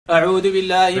أعوذ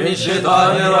بالله من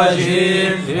الشيطان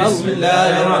الرجيم. بسم الله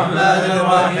الرحمن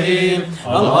الرحيم.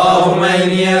 اللهم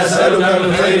إني أسألك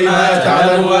من خير ما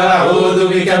تعلم وأعوذ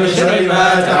بك من شر ما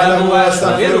تعلم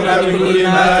وأستغفرك من كل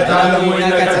ما تعلم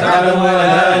إنك تعلم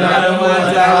ولا نعلم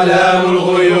وأنت علام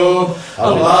الغيوب.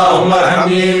 اللهم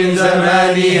ارحمني من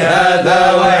زماني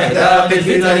هذا وإحداق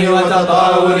الفتن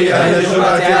وتطاول أهل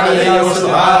الجرأة علي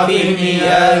واستضعافهم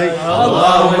إياي.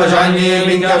 اللهم اجعلني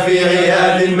منك في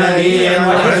عياد منيع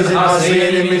وحرز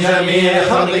حصين من جميع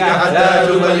خلقك حتى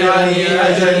تبلغني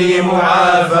أجلي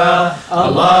معافى.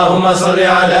 اللهم صل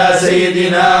على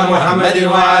سيدنا محمد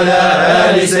وعلى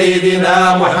آل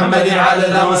سيدنا محمد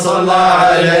عدد من صلى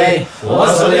عليه،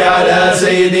 وصل على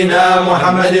سيدنا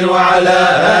محمد وعلى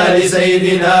آل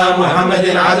سيدنا محمد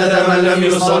عدد من لم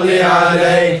يصلي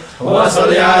عليه،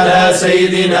 وصل على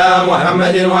سيدنا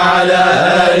محمد وعلى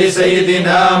آل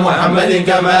سيدنا محمد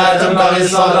كما تنبغي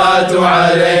الصلاة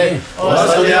عليه،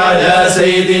 وصل على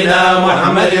سيدنا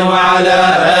محمد وعلى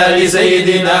آل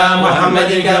سيدنا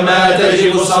محمد كما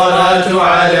تجب الصلاة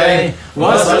عليه،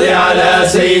 وصل على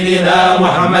سيدنا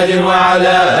محمد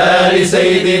وعلى آل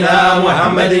سيدنا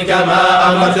محمد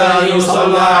كما أمرت أن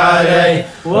يصلى عليه،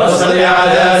 وصل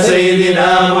على سيدنا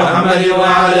محمد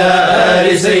وعلى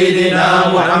آل سيدنا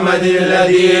محمد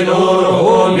الذي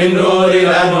نوره من نور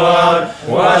الأنوار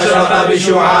وأشرق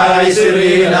بشعاع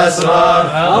سره الأسرار.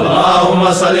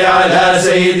 اللهم صل على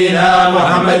سيدنا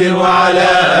محمد وعلى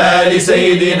آل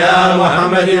سيدنا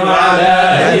محمد وعلى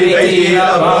أهل بيته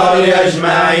الأبرار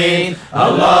أجمعين.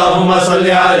 اللهم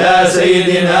صل على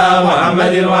سيدنا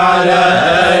محمد وعلى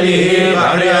آله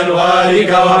بحر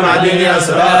أنوارك ومعدن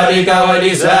أسرارك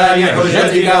ولسان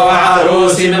حجتك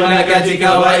وعروس مملكتك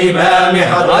وإمام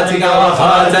حضرتك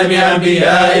وخاتم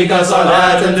أنبيائك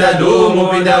صلاة تدوم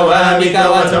بدوامك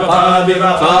وتبقى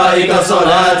ببقائك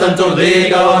صلاة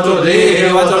ترضيك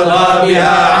وترضيه وترضى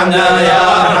بها عنا يا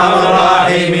أرحم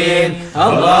الراحمين.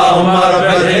 اللهم رب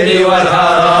الحل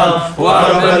والحرام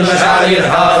ورب المشعر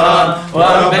الحرام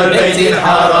ورب البيت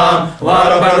الحرام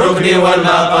ورب الركن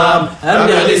والمقام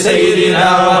أبلغ لسيدنا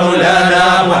ومولانا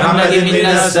محمد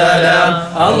منا السلام.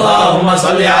 اللهم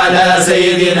صل على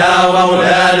سيدنا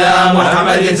ومولانا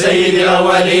محمد سيد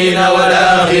الأولين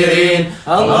والآخرين.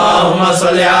 اللهم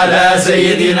صل على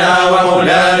سيدنا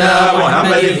ومولانا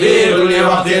محمد في كل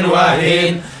وقت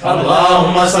وحين.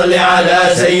 اللهم صل على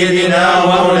سيدنا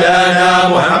ومولانا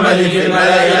محمد في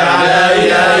الملأ الأعلى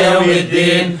إلى يوم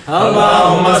الدين.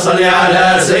 اللهم صل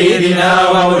على سيدنا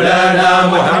ومولانا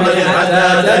محمد حتى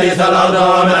ترث الأرض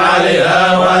ومن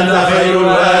عليها وأنت خير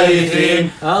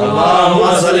الوارثين. اللهم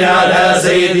صل على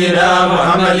سيدنا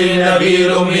محمد النبي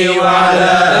الأمي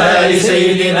وعلى آل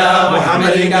سيدنا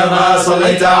محمد كما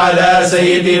صليت على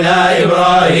سيدنا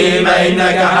إبراهيم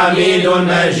إنك حميد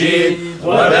مجيد.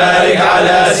 وبارك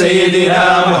على سيدنا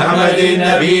محمد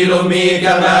النبي الأمي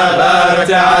كما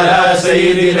باركت على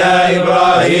سيدنا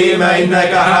إبراهيم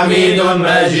إنك حميد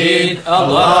مجيد.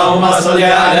 اللهم صل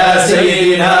على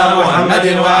سيدنا محمد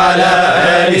وعلى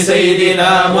آل سيدنا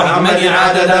محمد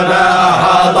عدد ما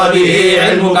أحاط به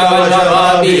علمك وجرى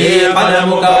به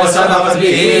قلمك وسبقت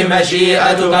به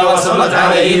مشيئتك وصلت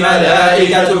عليه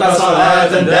ملائكتك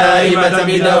صلاة دائمة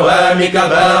بدوامك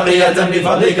باقية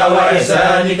بفضلك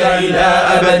وإحسانك إلى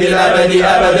أبد الأبد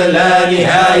أبدا لا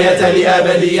نهاية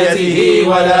لأبديته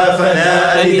ولا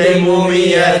فناء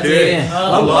لديموميته.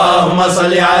 اللهم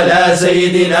صل على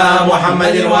سيدنا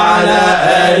محمد وعلى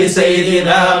آل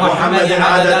سيدنا محمد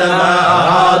عدد ما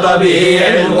أحاط به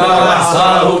علمك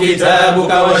وأحصاه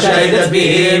كتابك وشهدت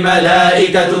به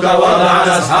ملائكتك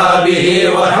وضع أصحابه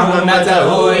وارحم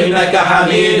أمته إنك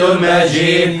حميد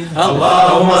مجيد.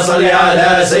 اللهم صل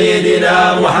على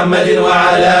سيدنا محمد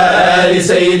وعلى آل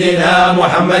سيدنا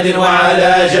محمد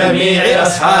وعلى جميع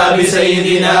أصحاب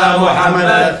سيدنا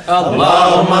محمد.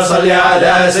 اللهم صل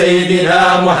على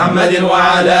سيدنا محمد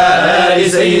وعلى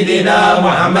آل سيدنا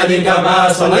محمد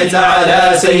كما صليت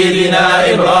على سيدنا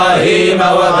إبراهيم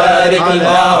وبارك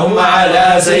اللهم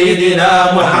على سيدنا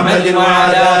محمد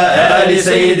وعلى آل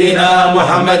سيدنا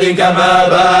محمد كما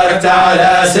باركت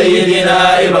على سيدنا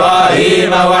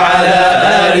إبراهيم وعلى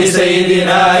آل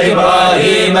سيدنا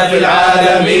إبراهيم في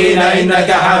العالمين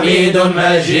إنك حميد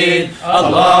مجيد.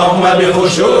 اللهم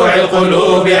بخشوع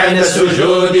القلوب عند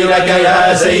السجود لك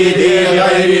يا سيدي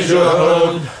غير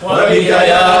جهود، وبك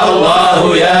يا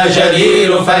الله يا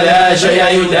جليل فلا شيء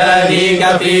يدانيك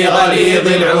في غليظ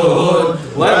العهود،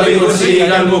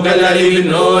 وبكرسيك المكلل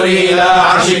بالنور إلى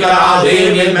عرشك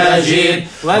العظيم المجيد،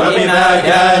 وبما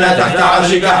كان تحت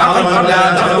عرشك حقا قبل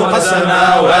أن تخلق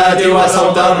السماوات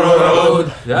وصوت الرعود،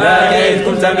 ذاك إذ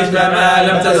كنت مثل ما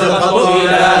لم تزل قط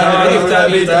إله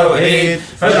عرفت بالتوحيد،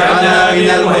 فاجعلنا من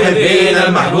المحبين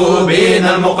المحبوبين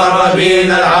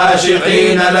المقربين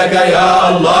العاشقين لك يا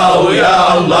الله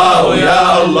يا الله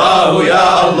يا الله يا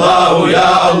الله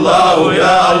يا الله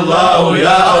يا الله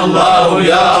يا الله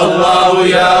يا الله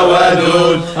يا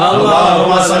ودود.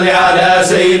 اللهم صل على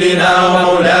سيدنا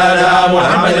ومولانا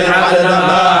محمد عدد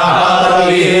ما أحاط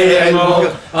به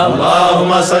علمك.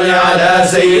 اللهم صل على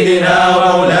سيدنا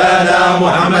ومولانا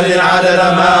محمد عدد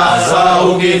ما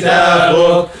أحصاه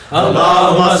كتابك.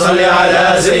 اللهم صل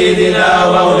على سيدنا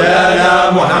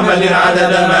ومولانا محمد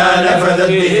عدد ما نفذت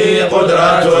به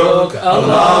قدرتك.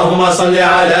 اللهم صل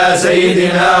على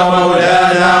سيدنا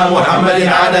ومولانا محمد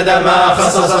عدد ما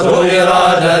خصصته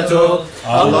إرادتك.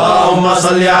 اللهم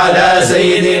صل على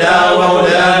سيدنا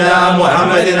ومولانا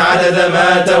محمد عدد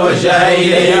ما توجه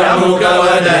إليه أمرك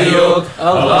ونهيك.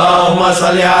 اللهم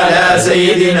صل على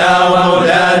سيدنا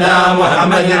ومولانا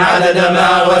محمد عدد ما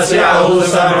وسعه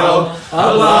سمعك.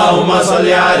 اللهم صل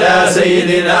على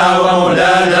سيدنا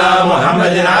ومولانا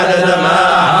محمد عدد ما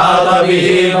أحاط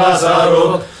به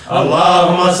بصرك.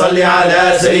 اللهم صل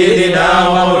على سيدنا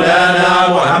ومولانا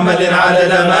محمد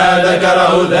عدد ما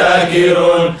ذكره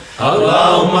ذاكرون.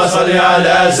 اللهم صل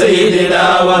على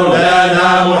سيدنا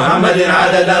ومولانا محمد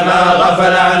عدد ما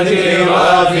غفل عن ذكره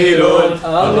غافلون.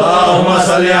 اللهم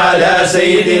صل على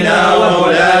سيدنا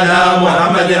ومولانا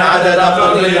محمد عدد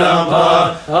قدر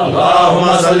الأمطار. اللهم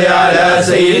صل على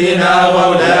سيدنا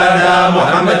ومولانا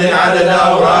محمد عدد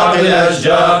أوراق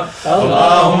الأشجار.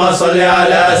 اللهم صل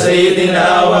على سيدنا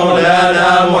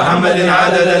ومولانا محمد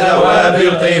عدد دواب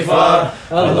القفار.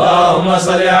 اللهم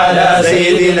صل على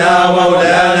سيدنا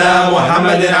ومولانا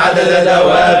محمد عدد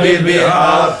دواب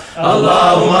البحار.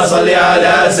 اللهم صل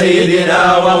على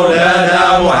سيدنا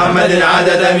ومولانا محمد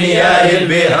عدد مياه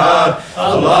البحار.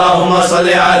 اللهم صل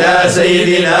على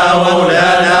سيدنا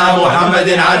ومولانا محمد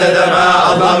عدد ما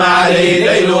أظلم عليه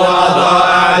الليل وأضاء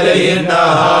عليه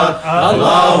النهار.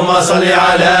 اللهم صل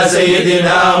على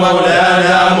سيدنا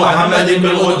ومولانا محمد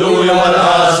بالغدو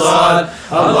والآصال.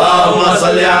 اللهم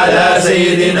صل على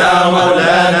سيدنا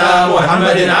مولانا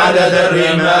محمد عدد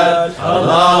الرمال.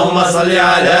 اللهم صل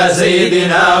على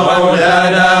سيدنا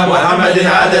مولانا محمد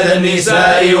عدد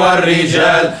النساء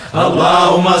والرجال.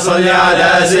 اللهم صل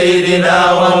على سيدنا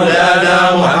مولانا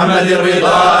محمد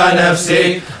رضاء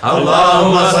نفسك.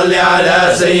 اللهم صل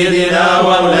على سيدنا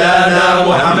مولانا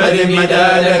محمد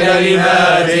مداد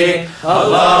كلماتك.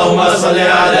 اللهم صل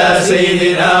على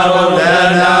سيدنا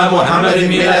مولانا محمد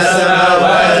من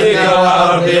السماوات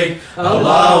وأرضك.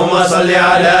 اللهم صل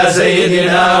على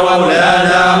سيدنا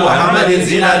مولانا محمد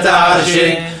زينة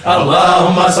عرشك.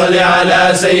 اللهم صل على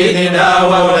سيدنا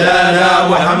مولانا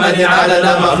محمد عدد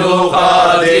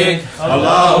مخلوقاتك.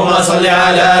 اللهم صل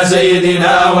على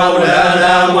سيدنا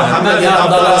مولانا محمد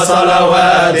أفضل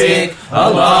صلواتك.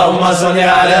 اللهم صل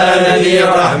على نبي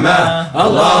الرحمة.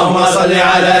 اللهم صل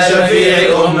على شفيع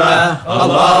الأمة.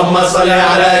 اللهم صل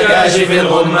على كاشف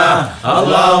الغمة.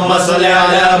 اللهم صل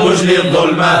على مجلي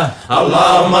الظلمة.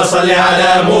 اللهم صل على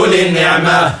مولي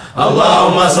النعمة.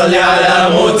 اللهم صل على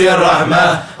موت الرحمة.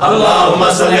 اللهم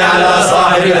صل على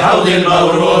صاحب الحوض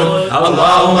المورود.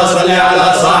 اللهم صل على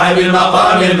صاحب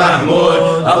المقام المحمود.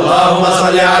 اللهم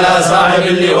صل على صاحب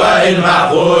اللواء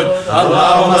المعقود.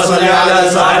 اللهم صل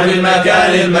على صاحب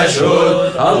المكان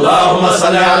المشهود. اللهم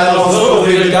صل على الموصوف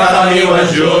بالكرم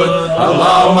والجود.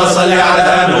 اللهم صل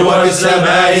على من هو في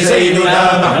السماء سيدنا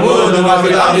محمود وفي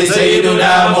الأرض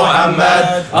سيدنا محمد.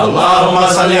 اللهم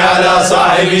صل على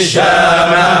صاحب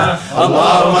الشامة.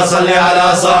 اللهم صل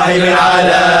على صاحب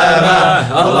العلامة.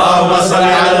 اللهم صل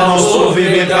على الموصوف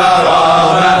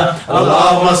بالكرامة.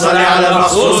 اللهم صل على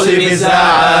المخصوص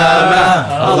بالزعامة.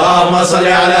 اللهم صل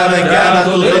على من كانت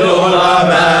تظله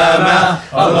الغمامة.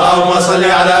 اللهم صل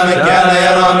على من كان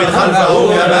يرى من خلفه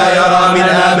كما يرى من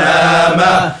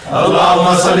أمامه.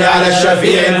 اللهم صل على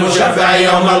الشفيع المشفع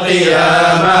يوم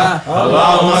القيامة.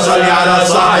 اللهم صل على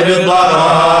صاحب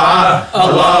الضراعة.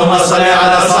 اللهم صل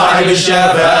على صاحب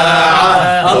الشفاعة.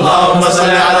 اللهم صل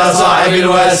على صاحب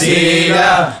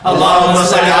الوسيلة. اللهم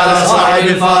صل على صاحب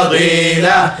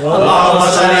الفضيلة. اللهم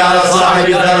صل على صاحب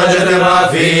الدرجة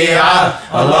الرفيعة.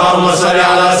 اللهم صل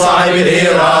على صاحب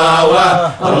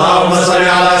الهراوة. اللهم صل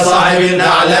على صاحب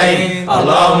النعلين.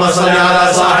 اللهم صل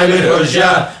على صاحب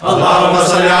الحجة. اللهم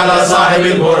صل على صاحب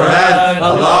البرهان،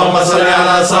 اللهم صل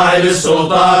على صاحب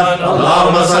السلطان،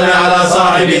 اللهم صل على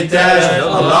صاحب التاج،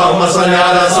 اللهم صل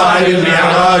على صاحب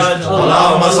المعراج،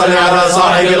 اللهم صل على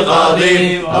صاحب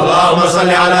القاضي، اللهم صل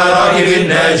على راكب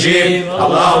الناجي،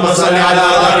 اللهم صل على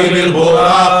راكب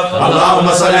البراق، اللهم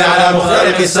صل على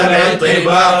مخترق السبع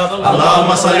الطباق،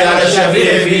 اللهم صل على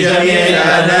الشفيع في جميع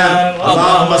الآدام،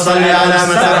 اللهم صل على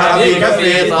من سرح في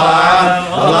كفه طاعة،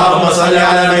 اللهم صل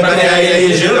على من بدأ إليه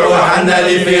الجمع وحن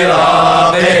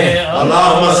لفراقه،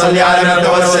 اللهم صل على من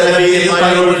توسل به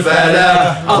طير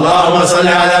الفلاح، اللهم صل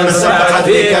على من سبحت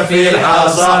في كفه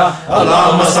الحاصى،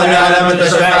 اللهم صل على من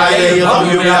تشفع إليه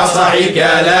ضوي بأصح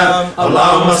كلام،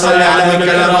 اللهم صل على من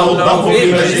كلمه الضنف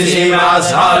في مجلسه مع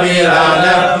أصحابه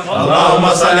الأعلام، اللهم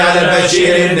صل على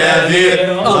البشير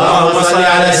النذير، اللهم صل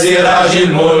على السراج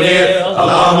المنير،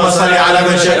 اللهم صل على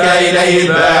من شكا إليه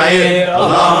البعير،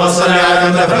 اللهم صل على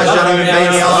من تفجر من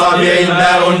بين أصابع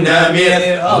الماء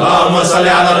النمير، اللهم صل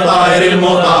على الطاهر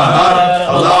المطهر،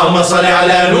 اللهم صل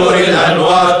على نور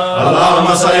الأنوار،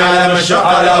 اللهم صل على من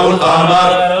شق له القمر،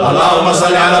 اللهم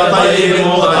صل على الطيب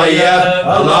المطيب،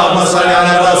 اللهم صل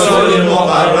على الرسول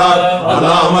المقرب،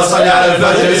 اللهم صل على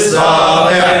الفجر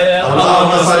الساطع،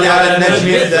 اللهم صل على النجم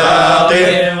الثاقب،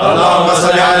 اللهم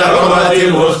صل على العروة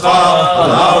الوثقى،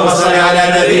 اللهم صل على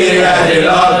نذير أهل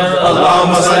الأرض،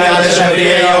 اللهم صل على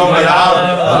شفيع يوم العرض،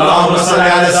 اللهم صل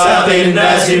على ساقي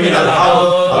الناس من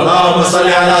الحوض، اللهم صل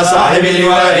على صاحب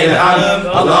لواء الحمد،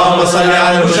 اللهم صل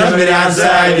على المشمر عن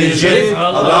ساعد الجد،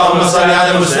 اللهم صل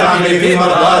على المستعمل في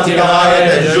مرضاتك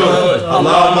غاية الجهد،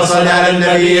 اللهم صل على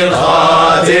النبي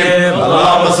الخاتم،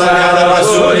 اللهم صل على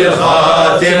الرسول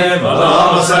الخاتم،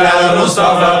 اللهم صل على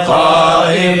المصطفى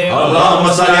القائم،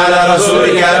 اللهم صل على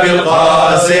رسولك أبي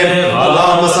القاسم،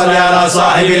 اللهم صل على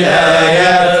صاحب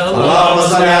الآيات، اللهم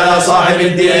صل على صاحب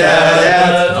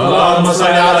الدلالات، اللهم صل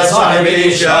على صاحب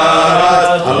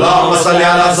الإشارات، اللهم صل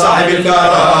على صاحب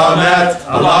الكرامات،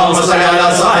 اللهم صل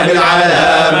على صاحب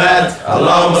العلامات،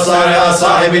 اللهم صل على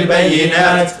صاحب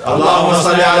البينات، اللهم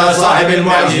صل على صاحب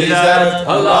المعجزات،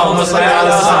 اللهم صل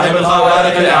على صاحب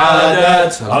الخوارق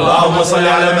العادات، اللهم صل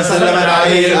على من سلم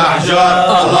عليه الأحجار،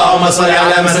 اللهم صل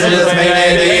على من سجدت بين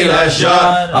يديه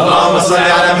الأشجار، اللهم صل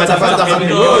على من تفتحت من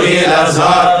نوره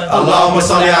الأزهار، اللهم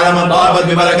صل على من ضربت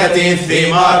ببركته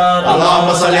الثمار،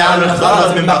 اللهم صل على من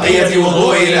اختارت من بقية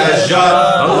وضوء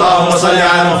الأشجار، اللهم صل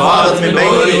على من فاضت من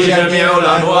بينه جميع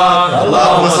الأنوار،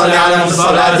 اللهم صل على من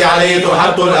بالصلاة عليه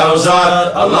تحط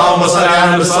الأوزار، اللهم صل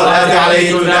على من بالصلاة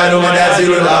عليه تنال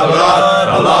منازل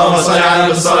الأبرار، اللهم صل على من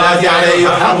بالصلاة عليه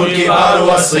يرحم الكبار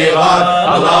والصغار،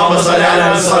 اللهم صل على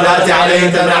من بالصلاة عليه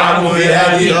تنعم في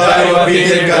هذه الدار وفي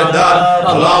تلك الدار،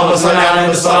 اللهم صل على من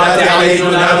بالصلاة عليه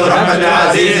تنال رحمة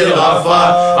العزيز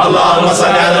الغفار، اللهم صل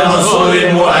على المنصور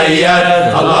المؤيد،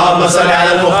 اللهم صل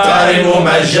على المختار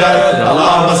الممجد،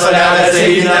 اللهم صل على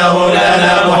سيدنا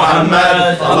مولانا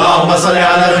محمد، اللهم صل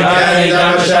على من كان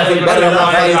إذا مشى في البر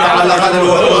والبحر تعلقت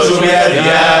الوحوش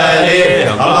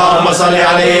بأذياله، اللهم صل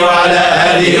عليه وعلى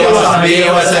آله وصحبه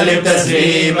وسلم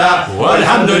تسليما،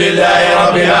 والحمد لله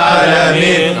رب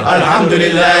العالمين، الحمد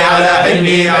لله على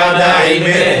حلمه بعد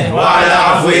علمه وعلى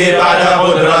عفوه بعد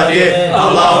قدرته،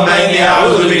 اللهم إني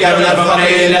أعوذ بك من الفقر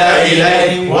إلا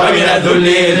إليك ومن الذل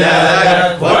إلا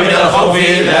لك ومن الخوف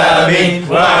إلا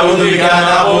منك، وأعوذ بك أن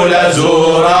أقول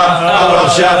زورا أو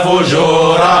أخشى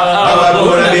فجورا أو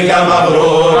أكون بك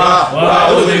مغرورا،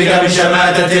 وأعوذ بك من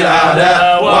شماتة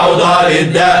الأعداء وعضال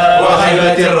الداء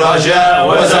وخيبة الرجاء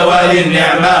وزوال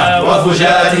النعمة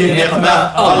وفجاءة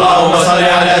النقمة، اللهم صل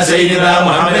على سيدنا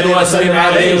محمد وسلم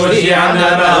عليه واشف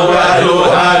عنا ما هو أهله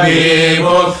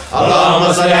حبيبك،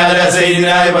 اللهم صل على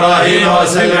سيدنا إبراهيم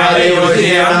وسلم عليه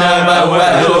واشف عنا ما هو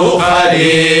أهله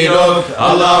خليلك،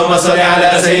 اللهم صل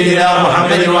على سيدنا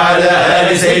محمد وعلى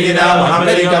آل سيدنا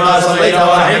محمد كما صليت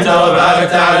ورحمت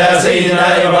وباركت على سيدنا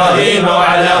إبراهيم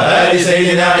وعلى آل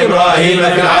سيدنا إبراهيم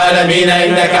في العالمين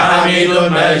إنك حميد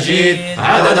مجيد،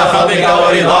 عدد خلقك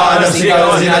ورضا نفسك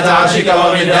وزنة عرشك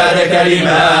ومداد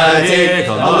كلماتك،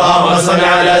 اللهم صل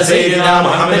على سيدنا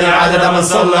محمد عدد من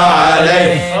صلى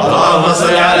عليه، اللهم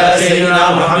صل على سيدنا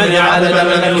محمد عدد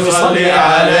من يصلي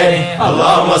عليه،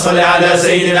 اللهم صل على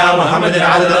سيدنا محمد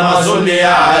عدد ما صلي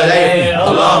عليه،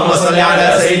 اللهم صل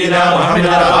على سيدنا محمد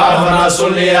أضعاف ما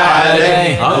صلي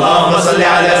عليه، اللهم صل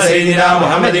على سيدنا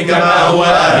محمد كما هو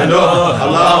أهله،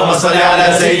 اللهم صل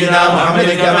على سيدنا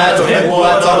محمد كما تحب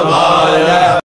وترضى.